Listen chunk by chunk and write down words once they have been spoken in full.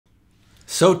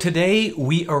So today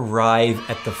we arrive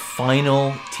at the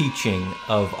final teaching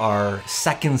of our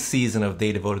second season of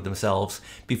They Devoted Themselves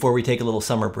before we take a little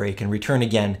summer break and return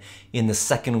again in the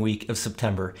second week of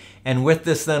September. And with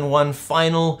this then, one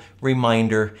final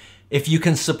reminder, if you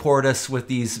can support us with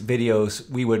these videos,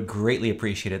 we would greatly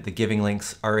appreciate it. The giving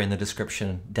links are in the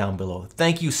description down below.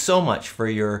 Thank you so much for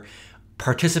your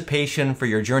participation, for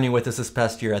your journey with us this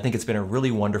past year. I think it's been a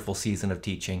really wonderful season of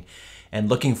teaching, and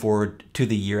looking forward to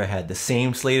the year ahead. The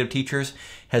same slate of teachers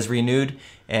has renewed,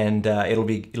 and it'll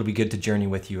be good to journey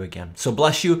with you again. So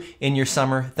bless you in your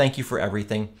summer. Thank you for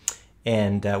everything.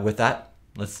 And with that,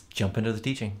 let's jump into the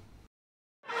teaching.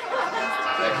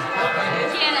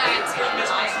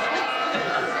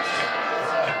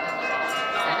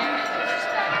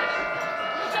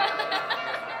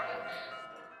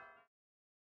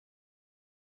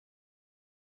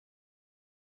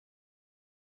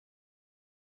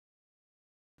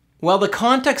 Well, the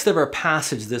context of our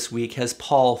passage this week has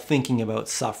Paul thinking about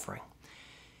suffering.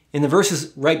 In the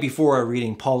verses right before our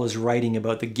reading, Paul is writing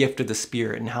about the gift of the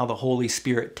Spirit and how the Holy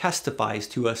Spirit testifies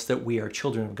to us that we are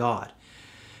children of God.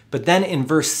 But then in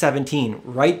verse 17,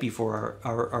 right before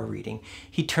our reading,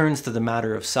 he turns to the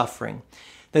matter of suffering.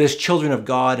 That as children of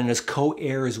God and as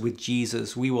co-heirs with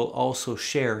Jesus, we will also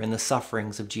share in the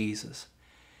sufferings of Jesus.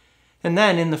 And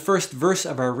then in the first verse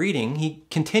of our reading, he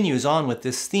continues on with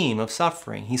this theme of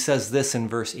suffering. He says this in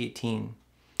verse 18.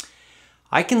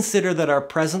 I consider that our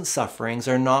present sufferings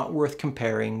are not worth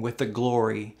comparing with the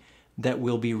glory that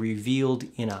will be revealed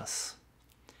in us.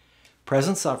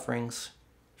 Present sufferings,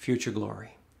 future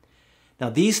glory.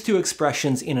 Now these two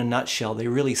expressions in a nutshell, they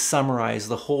really summarize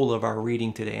the whole of our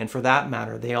reading today. And for that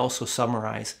matter, they also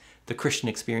summarize the Christian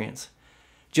experience,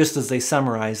 just as they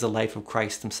summarize the life of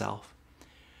Christ himself.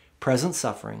 Present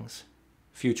sufferings,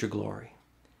 future glory.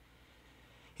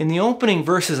 In the opening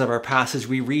verses of our passage,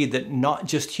 we read that not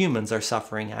just humans are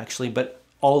suffering actually, but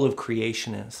all of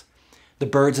creation is. The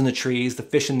birds and the trees, the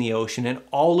fish in the ocean, and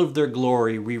all of their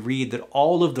glory, we read that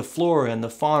all of the flora and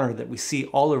the fauna that we see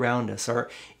all around us are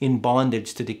in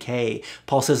bondage to decay.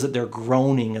 Paul says that they're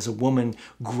groaning as a woman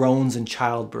groans in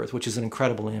childbirth, which is an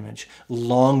incredible image.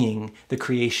 Longing, the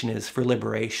creation is, for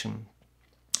liberation.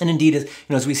 And indeed,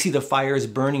 as we see the fires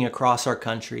burning across our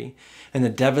country and the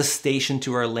devastation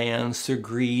to our lands through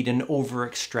greed and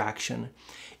over-extraction,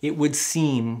 it would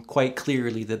seem quite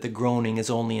clearly that the groaning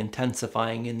is only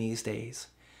intensifying in these days.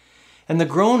 And the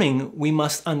groaning, we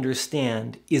must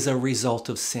understand, is a result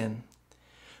of sin.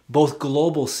 Both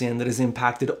global sin that has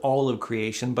impacted all of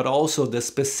creation, but also the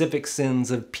specific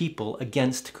sins of people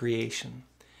against creation.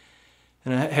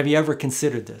 And have you ever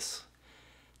considered this?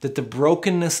 That the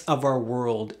brokenness of our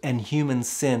world and human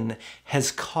sin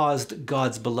has caused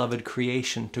God's beloved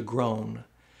creation to groan,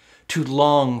 to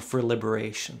long for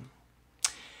liberation.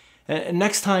 And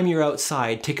next time you're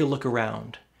outside, take a look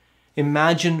around.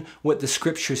 Imagine what the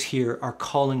scriptures here are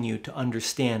calling you to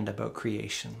understand about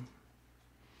creation.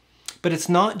 But it's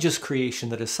not just creation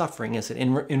that is suffering, is it?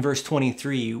 In verse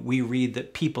 23, we read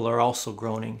that people are also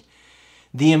groaning.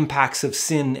 The impacts of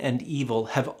sin and evil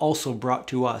have also brought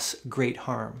to us great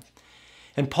harm.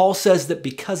 And Paul says that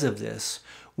because of this,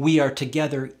 we are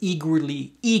together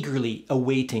eagerly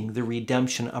awaiting the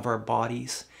redemption of our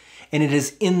bodies. And it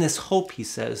is in this hope, he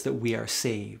says, that we are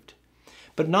saved.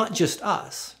 But not just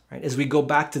us, right? As we go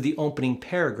back to the opening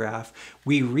paragraph,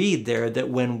 we read there that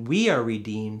when we are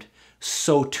redeemed,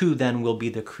 so too then will be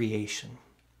the creation.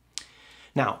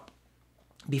 Now,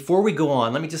 before we go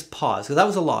on, let me just pause, because that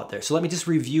was a lot there. So let me just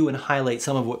review and highlight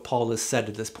some of what Paul has said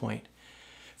at this point.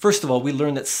 First of all, we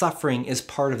learn that suffering is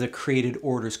part of the created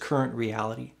order's current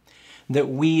reality, that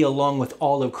we, along with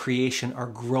all of creation, are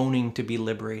groaning to be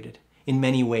liberated. In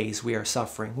many ways, we are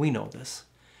suffering. We know this.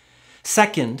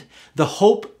 Second, the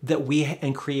hope that we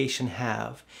and creation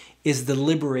have is the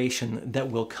liberation that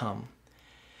will come.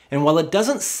 And while it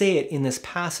doesn't say it in this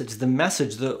passage, the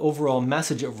message, the overall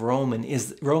message of Romans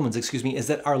is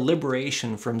that our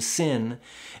liberation from sin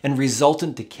and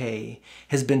resultant decay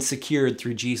has been secured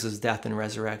through Jesus' death and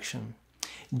resurrection.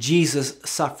 Jesus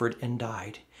suffered and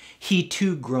died. He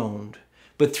too groaned,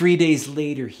 but 3 days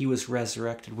later he was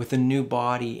resurrected with a new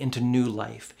body into new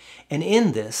life. And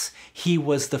in this, he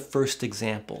was the first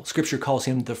example. Scripture calls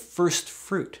him the first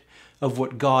fruit of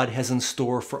what God has in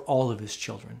store for all of his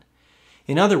children.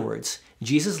 In other words,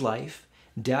 Jesus' life,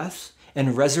 death,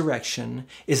 and resurrection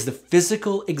is the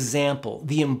physical example,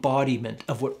 the embodiment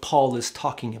of what Paul is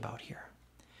talking about here.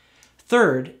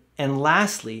 Third, and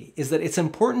lastly, is that it's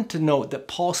important to note that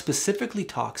Paul specifically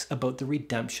talks about the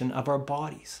redemption of our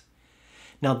bodies.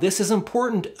 Now, this is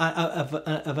important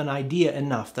of an idea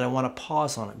enough that I want to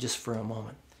pause on it just for a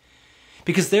moment.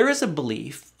 Because there is a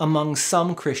belief among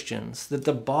some Christians that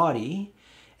the body,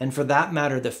 and for that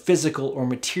matter, the physical or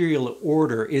material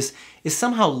order, is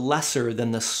somehow lesser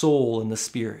than the soul and the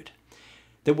spirit.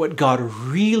 That what God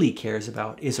really cares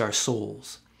about is our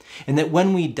souls. And that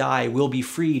when we die, we'll be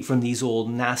freed from these old,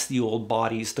 nasty old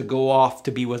bodies to go off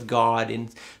to be with God in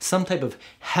some type of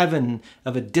heaven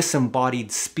of a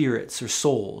disembodied spirits or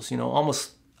souls,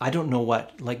 almost, I don't know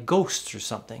what, like ghosts or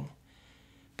something.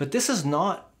 But this is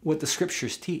not what the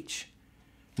scriptures teach,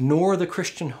 nor the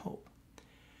Christian hope.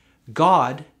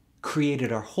 God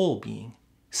created our whole being,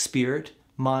 spirit,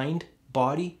 mind,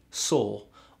 body, soul.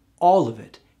 All of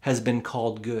it has been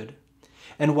called good.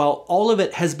 And while all of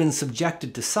it has been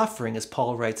subjected to suffering, as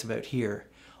Paul writes about here,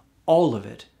 all of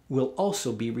it will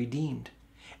also be redeemed.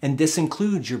 And this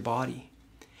includes your body.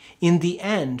 In the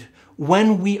end,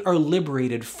 when we are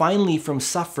liberated finally from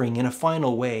suffering in a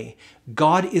final way,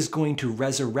 God is going to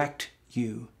resurrect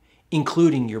you,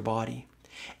 including your body.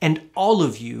 And all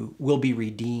of you will be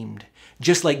redeemed,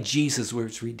 just like Jesus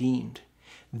was redeemed.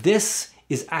 This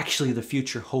is actually the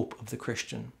future hope of the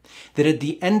Christian, that at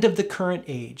the end of the current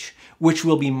age, which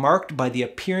will be marked by the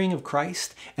appearing of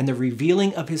Christ and the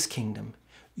revealing of his kingdom,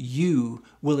 you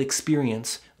will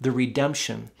experience the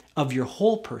redemption of your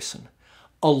whole person,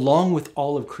 along with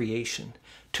all of creation,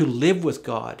 to live with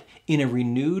God in a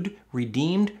renewed,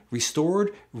 redeemed,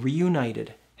 restored,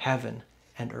 reunited heaven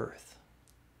and earth.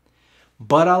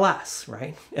 But alas,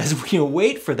 right, as we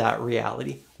await for that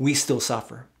reality, we still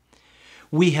suffer.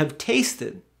 We have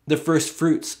tasted the first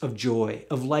fruits of joy,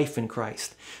 of life in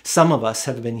Christ. Some of us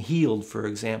have been healed, for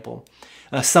example.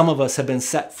 Some of us have been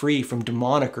set free from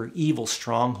demonic or evil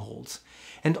strongholds.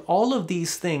 And all of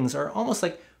these things are almost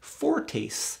like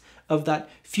foretastes of that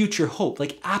future hope,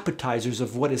 like appetizers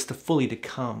of what is fully to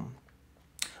come.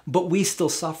 But we still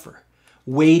suffer,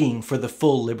 waiting for the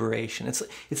full liberation.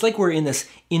 It's like we're in this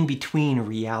in-between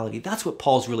reality. That's what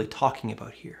Paul's really talking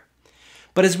about here.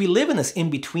 But as we live in this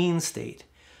in-between state,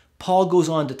 Paul goes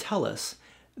on to tell us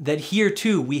that here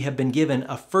too we have been given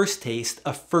a first taste,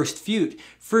 a first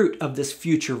fruit of this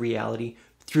future reality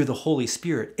through the Holy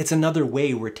Spirit. It's another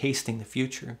way we're tasting the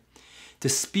future. The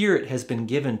Spirit has been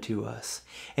given to us,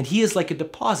 and he is like a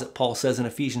deposit, Paul says in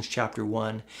Ephesians chapter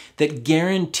 1, that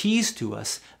guarantees to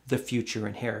us the future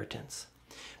inheritance.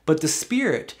 But the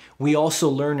Spirit, we also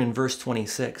learn in verse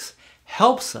 26,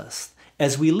 helps us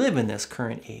as we live in this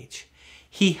current age.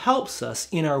 He helps us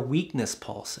in our weakness,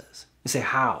 Paul says. You say,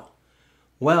 how?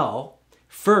 Well,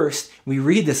 first, we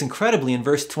read this incredibly in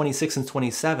verse 26 and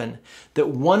 27, that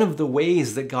one of the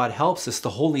ways that God helps us,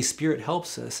 the Holy Spirit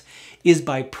helps us, is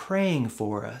by praying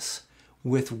for us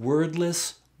with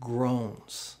wordless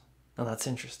groans. Now that's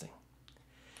interesting.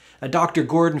 Dr.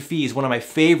 Gordon Fee is one of my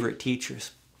favorite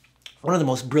teachers, one of the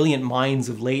most brilliant minds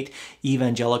of late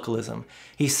evangelicalism.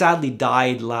 He sadly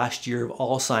died last year of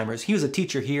Alzheimer's. He was a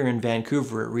teacher here in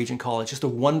Vancouver at Regent College, just a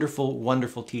wonderful,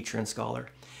 wonderful teacher and scholar.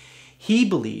 He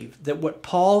believed that what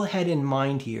Paul had in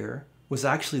mind here was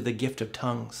actually the gift of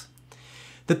tongues.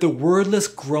 That the wordless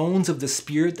groans of the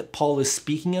Spirit that Paul is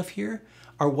speaking of here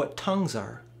are what tongues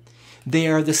are. They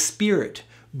are the Spirit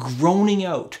groaning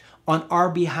out on our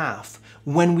behalf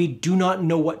when we do not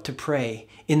know what to pray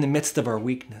in the midst of our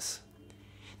weakness.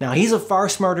 Now, he's a far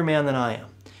smarter man than I am,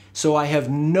 so I have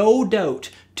no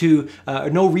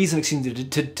reason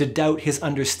to doubt his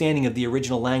understanding of the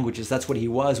original languages. That's what he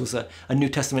was a New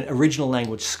Testament original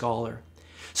language scholar.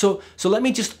 So let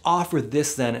me just offer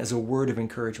this then as a word of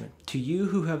encouragement to you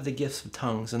who have the gifts of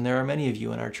tongues, and there are many of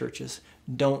you in our churches.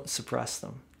 Don't suppress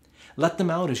them. Let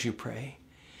them out as you pray,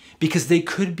 because they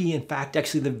could be, in fact,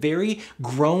 actually the very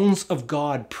groans of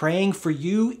God praying for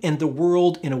you and the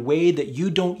world in a way that you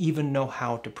don't even know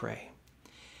how to pray.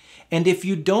 And if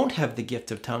you don't have the gift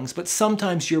of tongues, but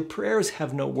sometimes your prayers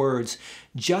have no words,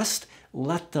 just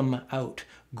let them out.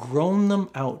 Groan them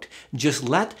out. Just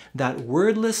let that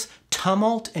wordless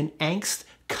tumult and angst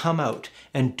come out,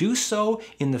 and do so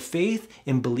in the faith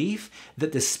and belief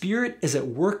that the Spirit is at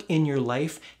work in your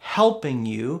life, helping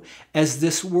you as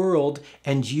this world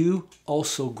and you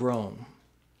also groan.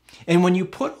 And when you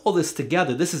put all this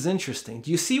together, this is interesting. Do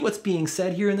you see what's being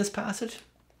said here in this passage?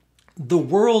 The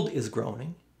world is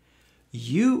groaning.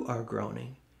 You are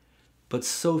groaning, but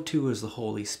so too is the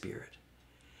Holy Spirit.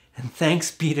 And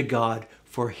thanks be to God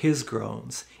for his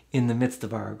groans in the midst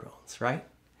of our groans, right?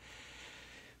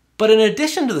 But in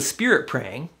addition to the Spirit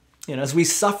praying, as we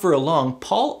suffer along,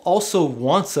 Paul also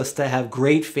wants us to have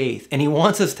great faith, and he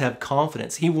wants us to have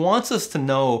confidence. He wants us to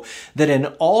know that in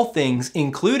all things,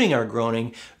 including our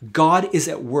groaning, God is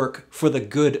at work for the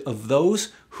good of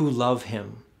those who love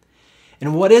him.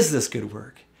 And what is this good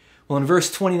work? Well, in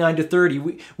verse 29 to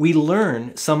 30, we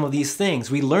learn some of these things.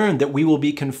 We learn that we will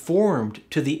be conformed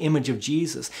to the image of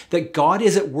Jesus, that God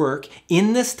is at work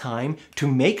in this time to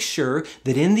make sure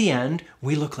that in the end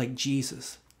we look like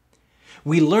Jesus.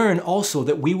 We learn also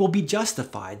that we will be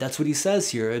justified. That's what he says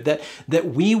here, that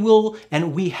we will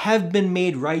and we have been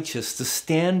made righteous to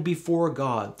stand before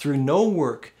God through no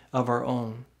work of our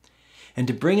own. And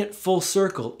to bring it full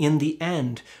circle, in the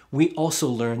end, we also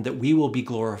learn that we will be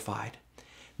glorified.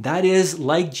 That is,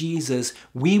 like Jesus,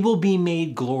 we will be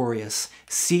made glorious,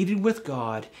 seated with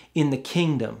God in the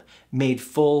kingdom, made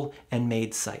full and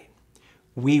made sight.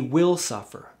 We will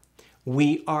suffer.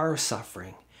 We are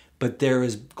suffering, but there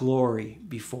is glory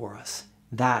before us.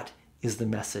 That is the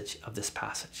message of this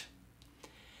passage.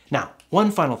 Now,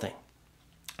 one final thing.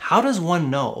 How does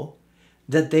one know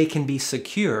that they can be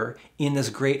secure in this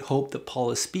great hope that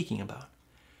Paul is speaking about?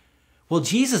 Well,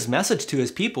 Jesus' message to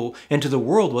his people and to the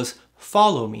world was,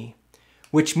 follow me,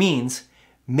 which means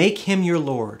make him your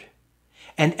Lord.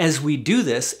 And as we do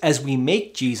this, as we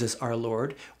make Jesus our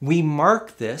Lord, we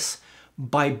mark this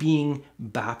by being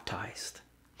baptized.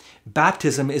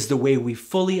 Baptism is the way we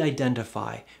fully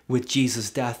identify with Jesus'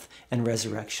 death and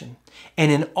resurrection.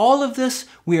 And in all of this,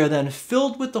 we are then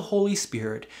filled with the Holy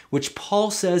Spirit, which Paul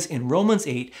says in Romans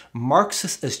 8 marks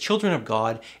us as children of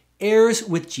God, heirs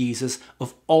with Jesus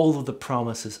of all of the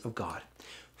promises of God.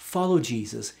 Follow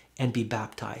Jesus and be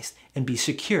baptized and be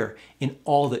secure in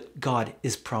all that God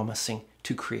is promising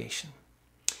to creation.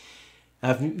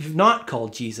 Now, if you've not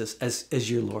called Jesus as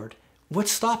your Lord,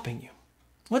 what's stopping you?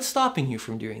 What's stopping you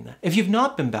from doing that? If you've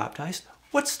not been baptized,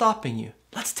 what's stopping you?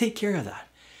 Let's take care of that.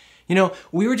 You know,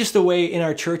 we were just away in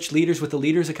our church leaders with the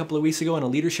leaders a couple of weeks ago on a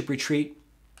leadership retreat.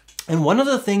 And one of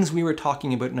the things we were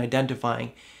talking about and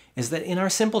identifying is that in our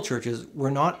simple churches, we're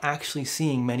not actually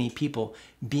seeing many people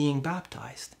being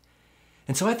baptized.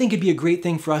 And so I think it'd be a great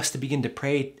thing for us to begin to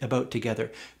pray about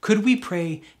together. Could we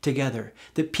pray together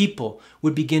that people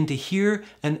would begin to hear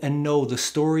and know the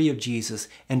story of Jesus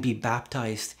and be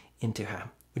baptized into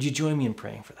him? Would you join me in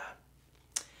praying for that?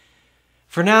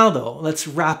 For now, though, let's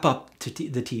wrap up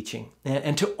the teaching.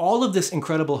 And to all of this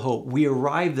incredible hope, we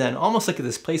arrive then almost like at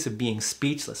this place of being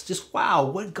speechless. Just wow,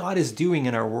 what God is doing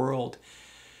in our world.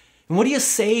 And what do you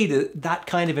say to that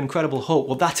kind of incredible hope?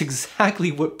 Well, that's exactly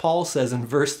what Paul says in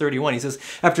verse 31. He says,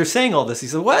 after saying all this, he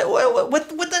says,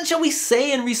 what then shall we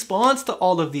say in response to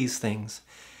all of these things?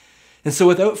 And so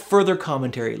without further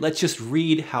commentary, let's just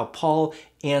read how Paul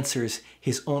answers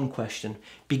his own question,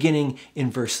 beginning in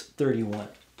verse 31.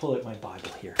 Pull out my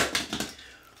Bible here.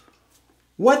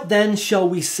 What then shall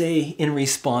we say in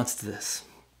response to this?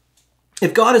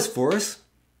 If God is for us,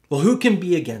 well, who can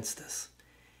be against us?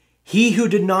 He who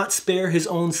did not spare his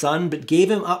own son, but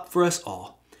gave him up for us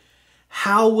all,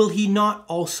 how will he not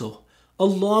also,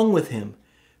 along with him,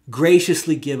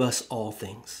 graciously give us all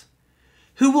things?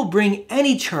 Who will bring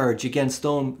any charge against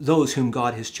those whom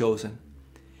God has chosen?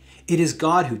 It is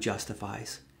God who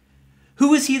justifies.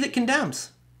 Who is he that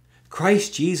condemns?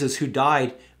 Christ Jesus, who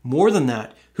died, more than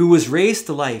that, who was raised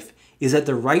to life, is at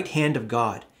the right hand of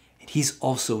God, and he's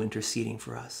also interceding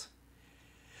for us.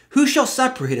 Who shall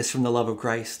separate us from the love of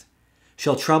Christ?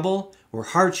 Shall trouble, or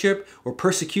hardship, or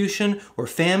persecution, or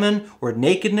famine, or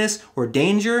nakedness, or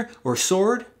danger, or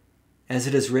sword? As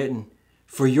it is written,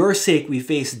 for your sake we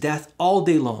face death all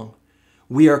day long.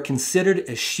 We are considered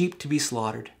as sheep to be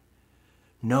slaughtered.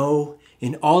 No,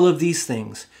 in all of these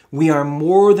things, we are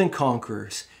more than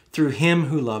conquerors through him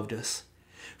who loved us.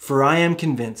 For I am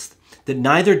convinced that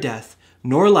neither death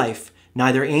nor life,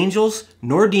 neither angels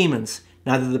nor demons,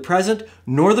 neither the present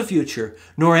nor the future,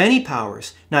 nor any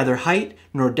powers, neither height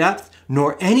nor depth,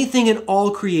 nor anything in all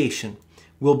creation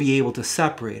will be able to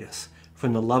separate us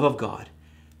from the love of God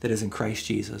that is in Christ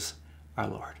Jesus our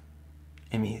Lord.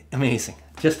 Amazing.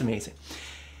 Just amazing.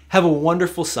 Have a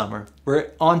wonderful summer.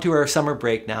 We're on to our summer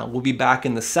break now. We'll be back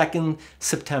in the second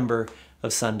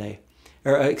Sunday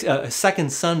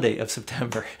of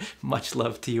September. Much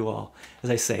love to you all. As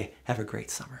I say, have a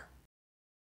great summer.